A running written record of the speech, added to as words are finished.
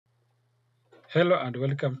Hello and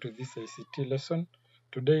welcome to this ICT lesson.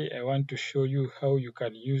 Today I want to show you how you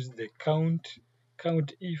can use the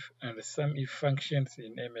COUNTIF and SUMIF functions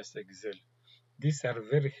in MS Excel. These are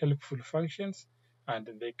very helpful functions and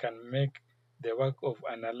they can make the work of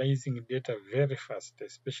analyzing data very fast,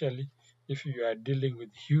 especially if you are dealing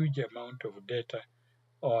with huge amount of data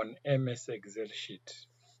on MS Excel sheet.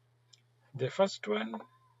 The first one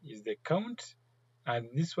is the count, and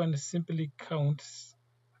this one simply counts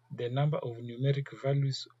the number of numeric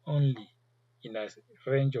values only in a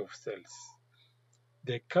range of cells.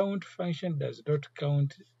 The count function does not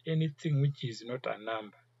count anything which is not a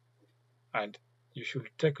number, and you should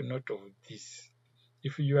take note of this.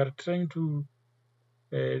 If you are trying to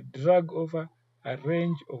drag over a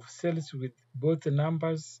range of cells with both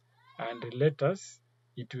numbers and letters,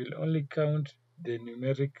 it will only count the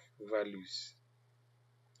numeric values.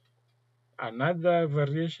 Another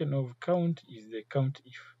variation of count is the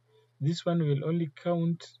COUNTIF. This one will only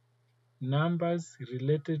count numbers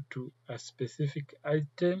related to a specific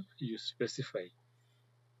item you specify.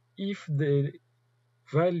 If the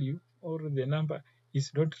value or the number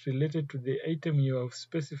is not related to the item you have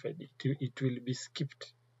specified, it will be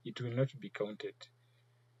skipped. It will not be counted.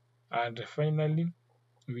 And finally,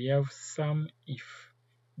 we have SUMIF.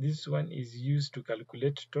 This one is used to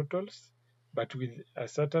calculate totals, but with a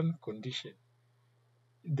certain condition.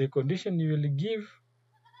 The condition you will give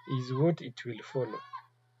is what it will follow.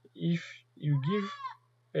 If you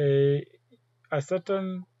give a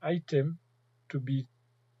certain item to be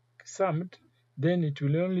summed, then it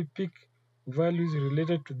will only pick values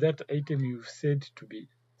related to that item you've said to be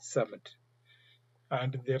summed.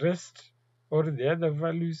 And the rest or the other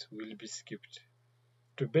values will be skipped.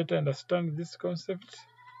 To better understand this concept,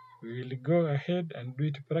 we will go ahead and do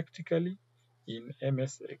it practically in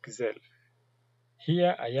MS Excel.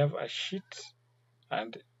 Here I have a sheet,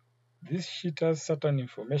 and this sheet has certain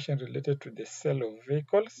information related to the sale of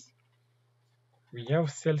vehicles. We have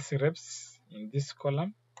sales reps in this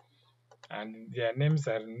column, and their names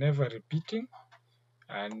are never repeating.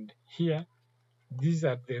 And here, these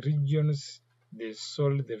are the regions they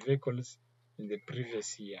sold the vehicles in the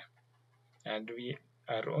previous year. And we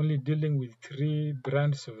are only dealing with 3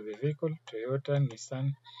 brands of the vehicle: Toyota,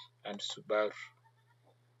 Nissan, and Subaru.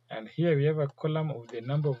 And here we have a column of the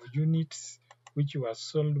number of units which were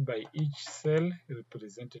sold by each sale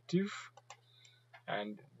representative.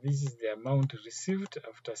 And this is the amount received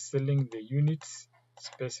after selling the units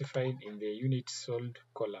specified in the units sold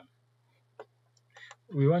column.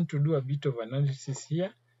 We want to do a bit of analysis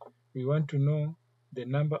here. We want to know the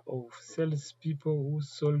number of salespeople who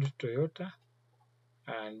sold Toyota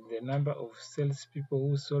and the number of salespeople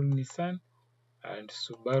who sold Nissan and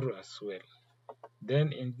Subaru as well.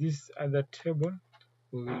 Then in this other table,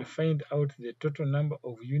 we will find out the total number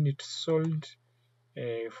of units sold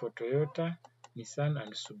for Toyota, Nissan,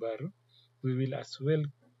 and Subaru. We will as well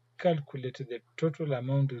calculate the total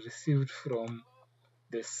amount received from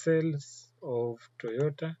the sales of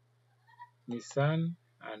Toyota, Nissan,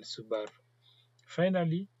 and Subaru.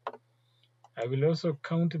 Finally, I will also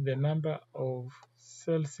count the number of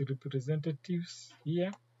sales representatives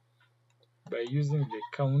here by using the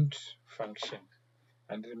count function.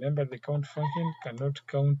 And remember, the count function cannot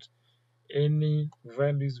count any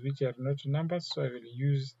values which are not numbers, so I will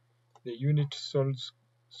use the unit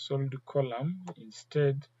sold column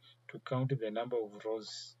instead to count the number of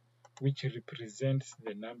rows, which represents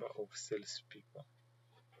the number of salespeople.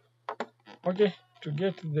 Okay, to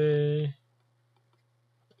get the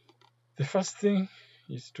first thing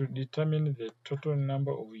is to determine the total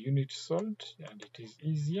number of units sold, and it is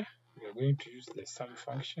easier. We are going to use the sum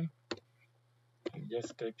function. I'll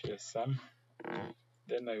just type here sum.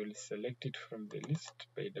 Then I will select it from the list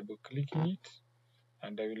by double clicking it,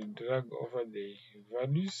 and I will drag over the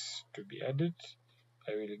values to be added.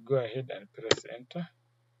 I will go ahead and press enter.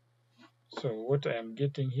 So what I am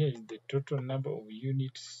getting here is the total number of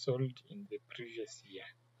units sold in the previous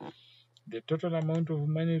year. The total amount of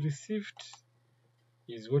money received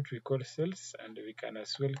is what we call sales, and we can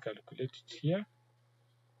as well calculate it here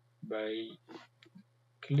by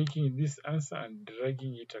clicking this answer and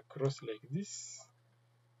dragging it across like this.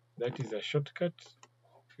 That is a shortcut.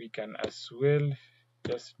 We can as well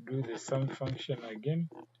just do the sum function again.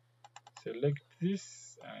 Select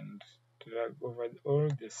this and drag over all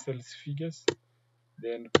the sales figures,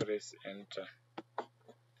 then press enter.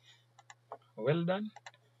 Well done.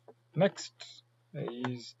 Next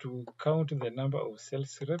is to count the number of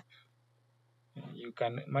sales rep. You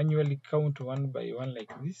can manually count one by one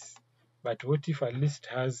like this, but what if a list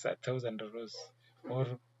has 1,000 rows or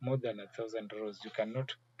more than 1,000 rows? You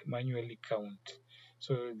cannot manually count.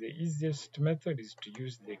 So the easiest method is to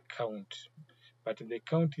use the count, but the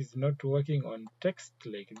count is not working on text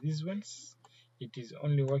like these ones. It is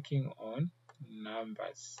only working on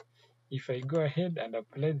numbers. If I go ahead and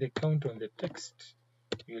apply the count on the text,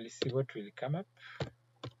 you will see what will come up.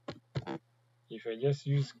 If I just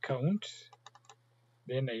use count,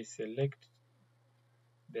 then I select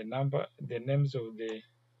the names of the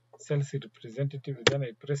sales representative, then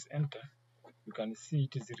I press enter, you can see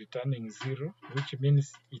it is returning 0, which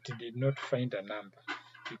means it did not find a number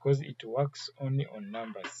because it works only on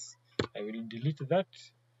numbers. I will delete that.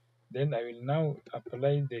 Then I will now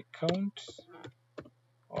apply the count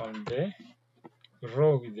on the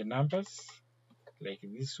row with the numbers, like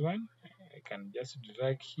this one. I can just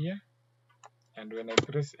drag here, and when I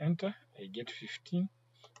press enter, I get 15.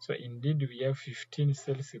 So indeed we have 15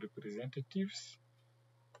 sales representatives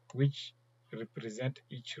which represent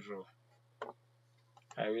each row.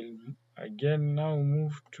 I will again now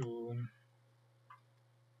move to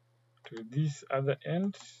this other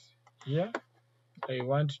end here. I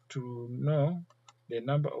want to know the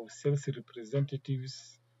number of sales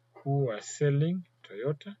representatives who are selling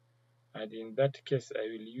Toyota, and in that case I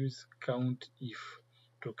will use COUNTIF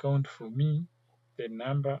to count for me the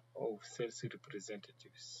number of sales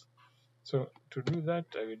representatives. So to do that,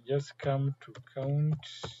 I will just come to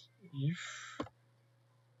COUNTIF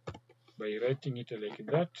by writing it like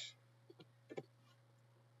that.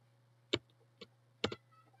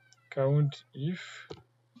 COUNTIF.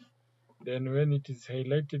 Then when it is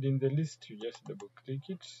highlighted in the list, you just double click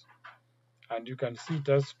it, and you can see it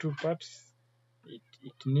has two parts.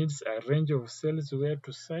 It needs a range of cells where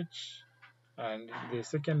to search, and the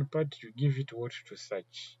second part you give it what to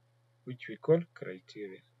search, which we call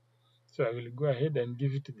criteria. So I will go ahead and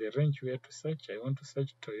give it the range where to search. I want to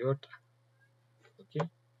search Toyota. Okay,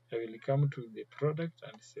 I will come to the product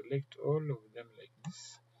and select all of them like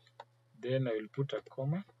this. Then I will put a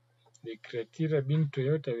comma. The criteria being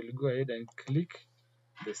Toyota, I will go ahead and click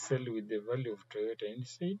the cell with the value of Toyota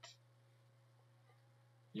inside.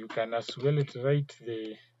 You can as well write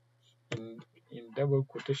the in double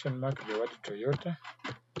quotation mark the word Toyota,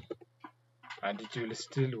 and it will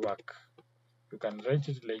still work. You can write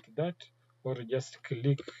it like that, or just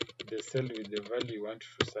click the cell with the value you want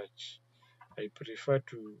to search. I prefer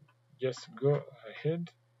to just go ahead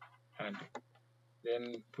and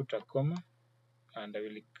then put a comma, and I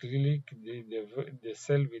will click the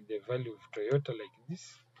cell with the value of Toyota like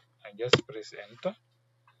this, and just press enter.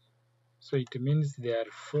 So it means there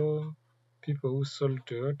are 4 people who sold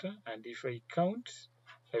Toyota, and if I count,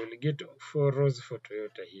 I will get 4 rows for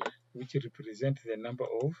Toyota here, which represent the number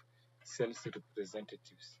of sales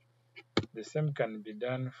representatives. The same can be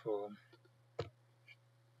done for,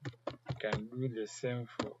 can do the same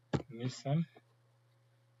for Nissan.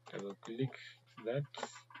 Double click that,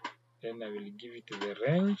 then I will give it the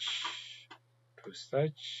range to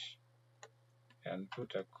search and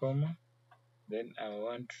put a comma. Then I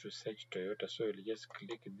want to search Toyota, so I will just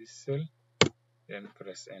click this cell, then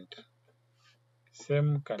press enter.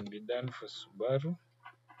 Same can be done for Subaru.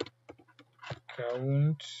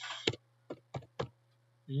 Count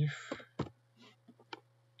if,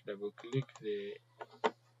 double click the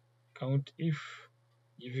count if,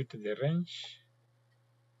 give it the range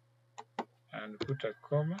and put a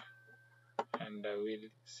comma, and I will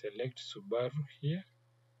select Subaru here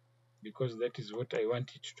because that is what I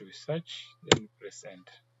want it to search, then press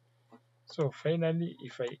enter. So finally,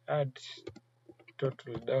 if I add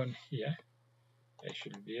total down here, I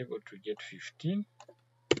should be able to get 15.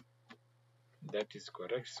 That is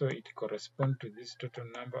correct. So it corresponds to this total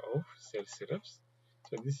number of sales reps.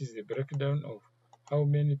 So this is the breakdown of how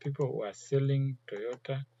many people were selling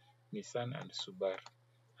Toyota, Nissan, and Subaru.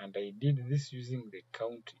 And I did this using the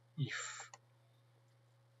count if.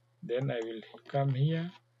 Then I will come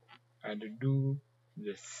here and do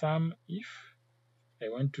the sum if. I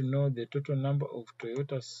want to know the total number of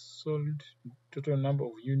Toyota sold, total number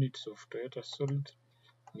of units of Toyota sold,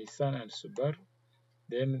 Nissan, and Subaru.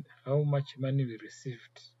 Then how much money we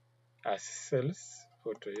received as sales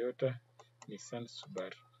for Toyota, Nissan,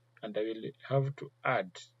 Subaru. And I will have to add,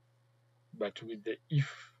 but with the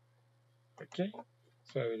if. Okay,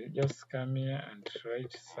 so I will just come here and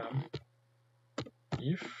write sum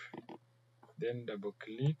if, then double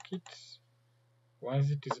click it.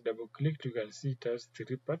 Once it is double clicked, you can see it has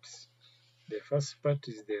 3 parts. The first part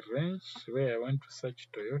is the range where I want to search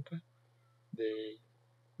Toyota. The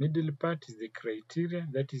middle part is the criteria,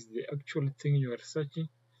 that is the actual thing you are searching.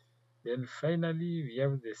 Then finally we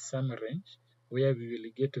have the sum range where we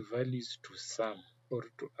will get values to sum or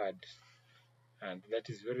to add. And that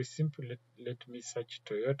is very simple. Let me search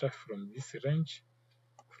Toyota from this range.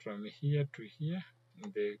 from here to here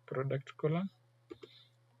in the product column,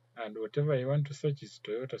 and whatever I want to search is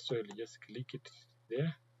Toyota, so I'll just click it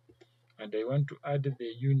there. And I want to add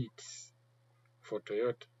the units for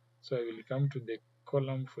Toyota, so I will come to the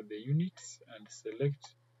column for the units and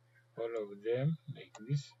select all of them like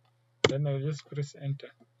this. Then I'll just press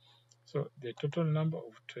enter. So the total number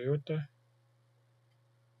of Toyota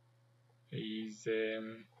is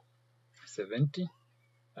 70.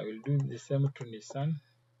 I will do the same to Nissan.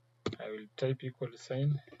 I will type equal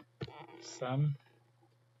sign sum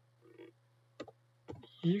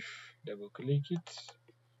if, double click it.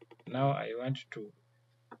 Now I want to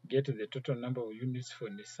get the total number of units for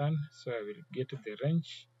Nissan, so I will get the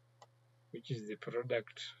range, which is the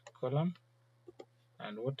product column,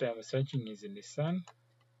 and what I am searching is Nissan,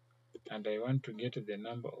 and I want to get the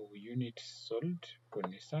number of units sold for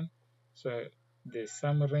Nissan, so the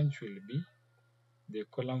sum range will be the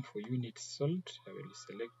column for units sold. I will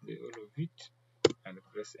select all of it and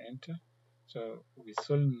press enter. So we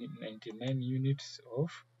sold 99 units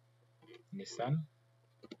of Nissan.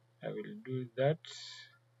 I will do that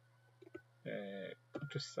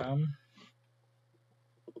to sum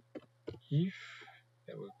if,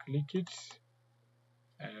 I will click it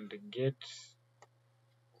and get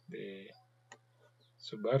the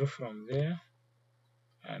Subaru from there,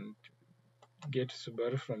 and get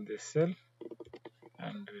Subaru from the cell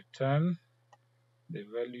and return the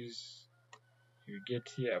values you get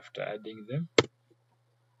here after adding them.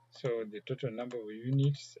 So the total number of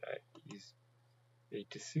units is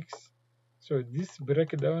 86. So this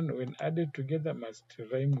breakdown, when added together, must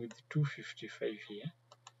rhyme with 255 here.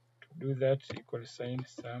 To do that, equal sign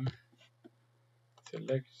sum,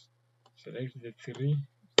 select the 3,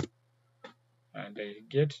 and I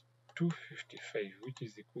get 255, which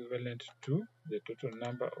is equivalent to the total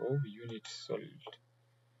number of units sold.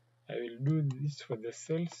 I will do this for the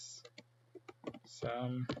cells.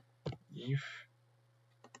 Sum if,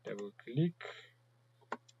 double click,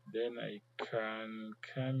 then I can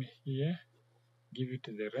come here, give it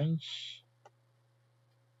the range,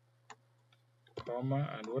 comma,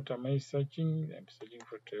 and what am I searching? I'm searching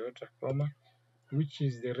for Toyota, comma, which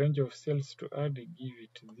is the range of cells to add. Give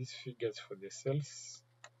it these figures for the cells,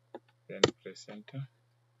 then press enter.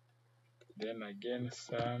 Then again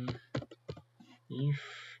sum if,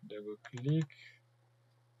 double click,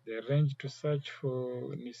 the range to search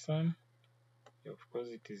for Nissan, of course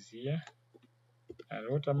it is here, and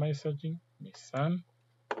what am I searching? Nissan,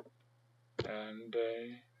 and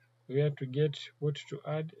where to get what to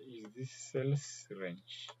add is this cells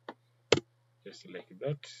range, just like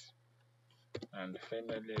that. And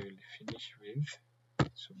finally I will finish with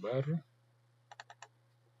Subaru,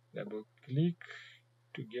 double click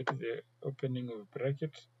to get the opening of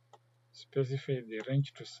bracket, specify the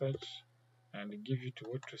range to search and give it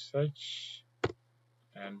what to search,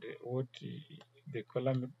 and what the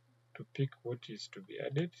column to pick what is to be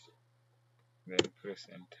added, then press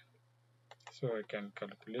enter. So I can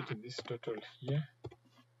calculate this total here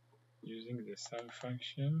using the sum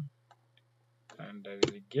function, and I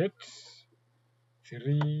will get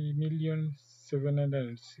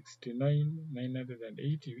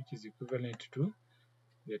 3,769,980, which is equivalent to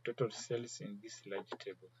the total cells in this large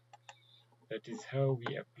table. That is how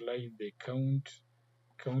we apply the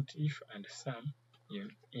COUNTIF and SUM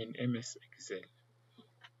in MS Excel.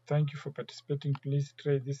 Thank you for participating. Please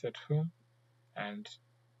try this at home, and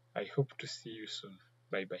I hope to see you soon.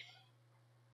 Bye bye.